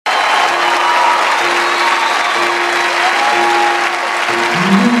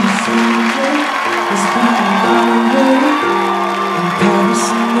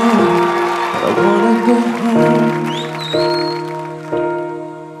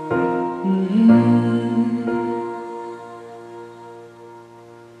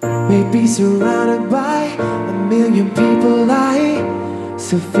surrounded by a million people, I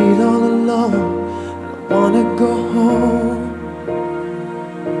still feel all alone. I wanna go home.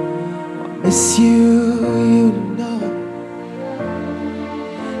 I miss you, you know.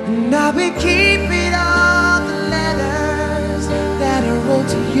 And I've been keeping all the letters that I wrote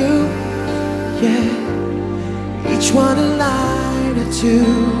to you. Yeah, each one a line or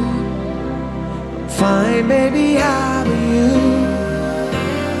two. I'm fine, baby, how are you?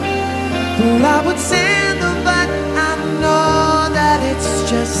 Well, I would send them, but I know that it's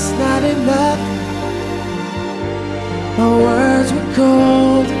just not enough. My words were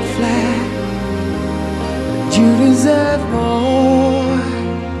cold and flat, but you deserve more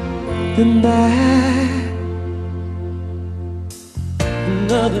than that.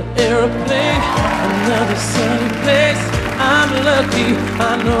 Another airplane, another sunny place. I'm lucky,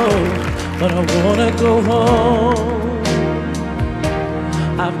 I know, but I wanna go home.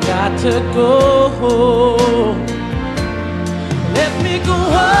 I've got to go home. Let me go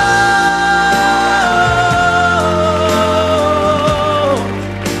home.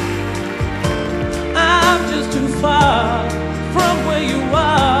 I'm just too far from where you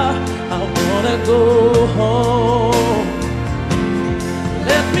are. I wanna go home.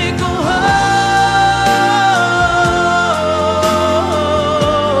 Let me go home.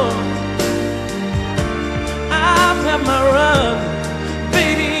 I've had my run.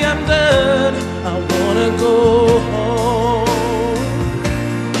 I'm done, I wanna go home.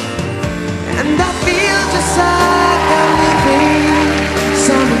 And I feel just like I'm living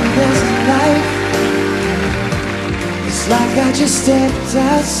someone else's life. It's like I just stepped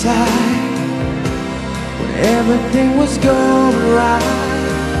outside when everything was going right.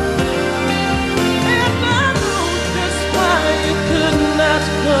 And I know just why you could not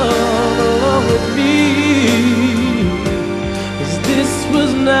come along with me. This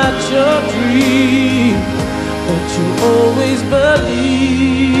was not your dream, but you always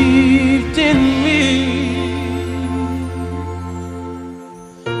believed in me.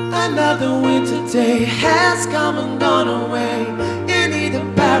 Another winter day has come and gone away in either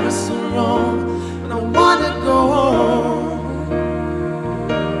Paris or Rome, and I wanna go home.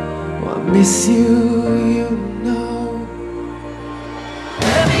 Oh, I miss you, you know.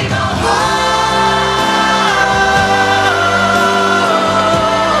 Let me go home.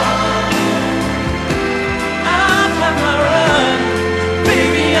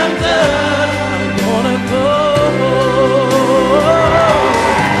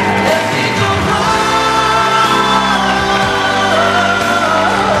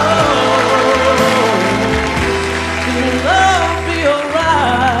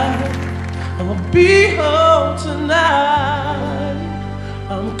 Be home tonight.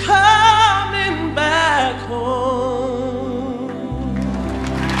 I'm coming back home.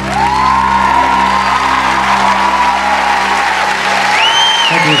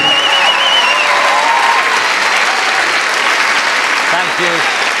 Thank you. Thank you.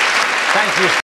 Thank you.